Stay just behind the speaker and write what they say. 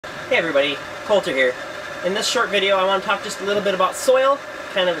Hey everybody, Coulter here. In this short video I want to talk just a little bit about soil,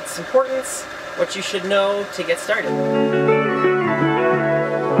 kind of its importance, what you should know to get started.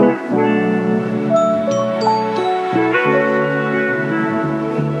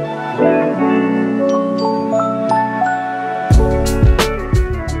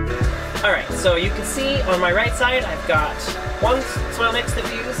 Alright, so you can see on my right side I've got one soil mix that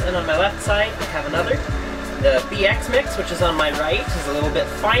we use, and on my left side I have another. The BX mix, which is on my right, is a little bit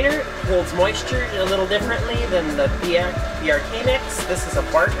finer, holds moisture a little differently than the BRK mix. This is a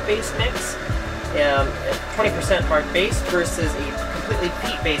bark-based mix, 20% bark-based versus a completely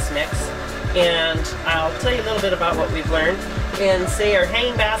peat-based mix. And I'll tell you a little bit about what we've learned. In, say, our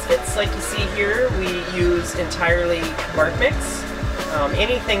hanging baskets, like you see here, we use entirely bark mix.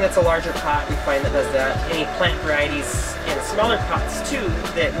 Anything that's a larger pot, we find that does that. Any plant varieties and smaller pots too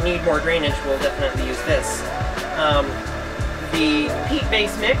that need more drainage will definitely use this. The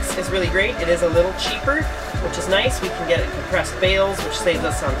peat-based mix is really great. It is a little cheaper, which is nice. We can get it in compressed bales, which saves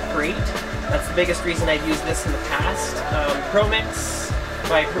us on freight. That's the biggest reason I've used this in the past. ProMix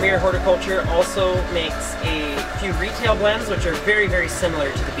by Premier Horticulture also makes a few retail blends, which are very, very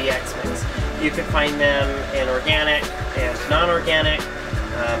similar to the BX mix. You can find them in organic and non-organic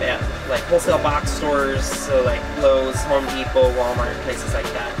at like wholesale box stores, so like Lowe's, Home Depot, Walmart, places like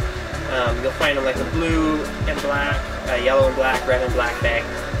that. You'll find them like a blue and black, yellow and black, red and black bag.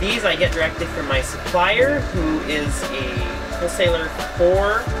 These I get directly from my supplier, who is a wholesaler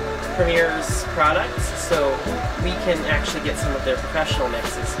for Premier's products, so we can actually get some of their professional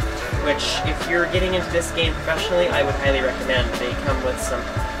mixes, which if you're getting into this game professionally, I would highly recommend. They come with some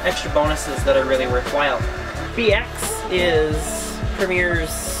extra bonuses that are really worthwhile. BX is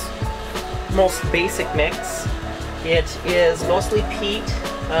Premier's most basic mix. It is mostly peat.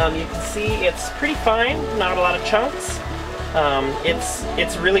 You can see it's pretty fine, not a lot of chunks.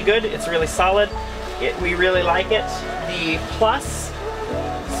 It's really good, it's really solid. We really like it. The plus,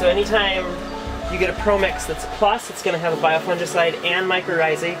 so anytime you get a ProMix that's a plus, it's going to have a biofungicide and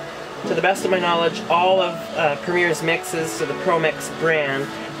mycorrhizae. To the best of my knowledge, all of Premier's mixes, so the ProMix brand,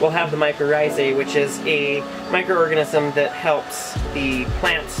 will have the mycorrhizae, which is a microorganism that helps the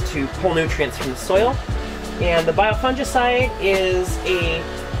plants to pull nutrients from the soil. And the biofungicide is a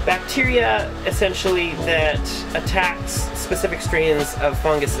bacteria, essentially, that attacks specific strains of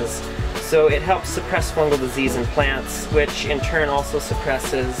funguses. So it helps suppress fungal disease in plants, which in turn also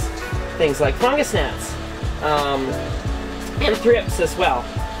suppresses things like fungus gnats and thrips as well.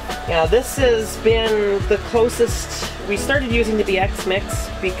 Now this has been the closest. We started using the BX mix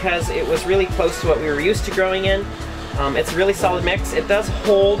because it was really close to what we were used to growing in. It's a really solid mix. It does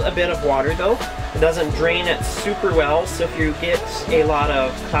hold a bit of water though. It doesn't drain it super well, so if you get a lot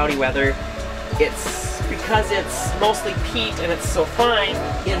of cloudy weather, it's because it's mostly peat and it's so fine,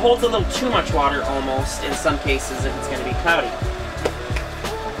 it holds a little too much water almost in some cases if it's going to be cloudy.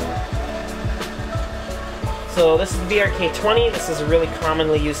 So this is the BRK20. This is a really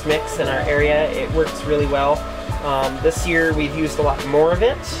commonly used mix in our area. It works really well. This year we've used a lot more of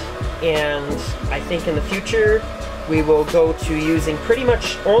it, and I think in the future we will go to using pretty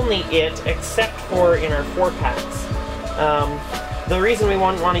much only it, except for in our 4-packs. The reason we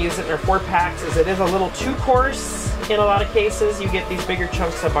want to use it in our 4-packs is it is a little too coarse in a lot of cases. You get these bigger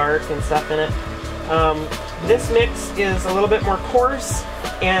chunks of bark and stuff in it. This mix is a little bit more coarse,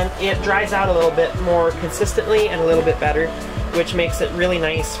 and it dries out a little bit more consistently and a little bit better, which makes it really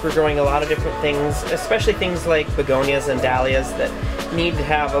nice for growing a lot of different things, especially things like begonias and dahlias that need to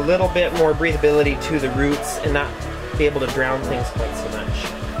have a little bit more breathability to the roots and not be able to drown things quite so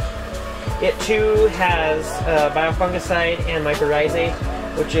much. It too has biofungicide and mycorrhizae,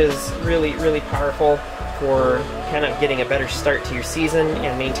 which is really, really powerful for kind of getting a better start to your season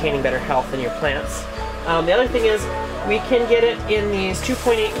and maintaining better health in your plants. The other thing is we can get it in these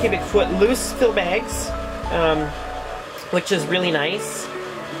 2.8 cubic foot loose fill bags, which is really nice.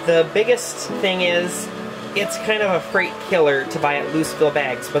 The biggest thing is it's kind of a freight killer to buy it loose fill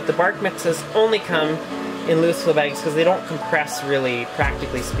bags, but the bark mixes only come in loose fill bags because they don't compress really,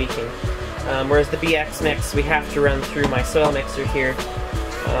 practically speaking. Whereas the BX mix we have to run through my soil mixer here,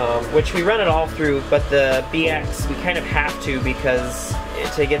 which we run it all through, but the BX we kind of have to because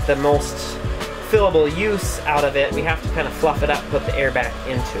to get the most fillable use out of it, we have to kind of fluff it up, put the air back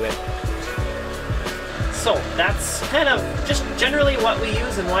into it. So that's kind of just generally what we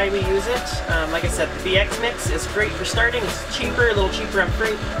use and why we use it. Like I said, the BX mix is great for starting. It's cheaper, a little cheaper on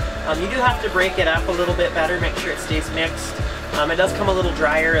freight. You do have to break it up a little bit better, make sure it stays mixed. It does come a little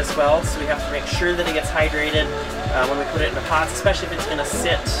drier as well, so we have to make sure that it gets hydrated when we put it in the pots, especially if it's going to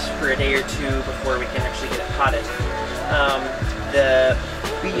sit for a day or two before we can actually get it potted. The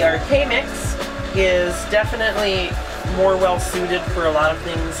BRK mix is definitely more well suited for a lot of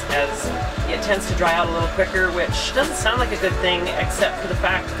things, as it tends to dry out a little quicker, which doesn't sound like a good thing except for the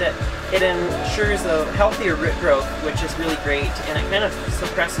fact that it ensures a healthier root growth, which is really great, and it kind of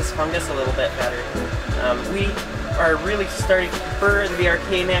suppresses fungus a little bit better. We are really starting to prefer the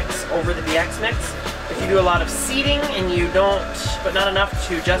BRK mix over the BX mix. If you do a lot of seeding and you don't, but not enough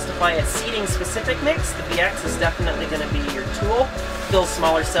to justify a seeding specific mix, the BX is definitely going to be your tool. Fills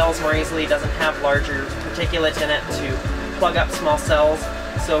smaller cells more easily, doesn't have larger particulate in it to plug up small cells.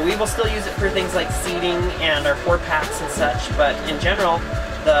 So we will still use it for things like seeding and our 4-packs and such, but in general,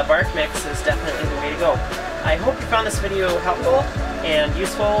 the bark mix is definitely the way to go. I hope you found this video helpful and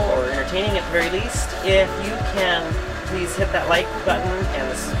useful, or entertaining at the very least. If you can, please hit that like button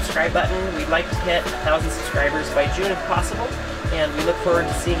and the subscribe button. We'd like to hit 1,000 subscribers by June if possible, and we look forward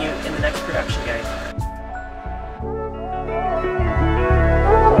to seeing you in the next production guide.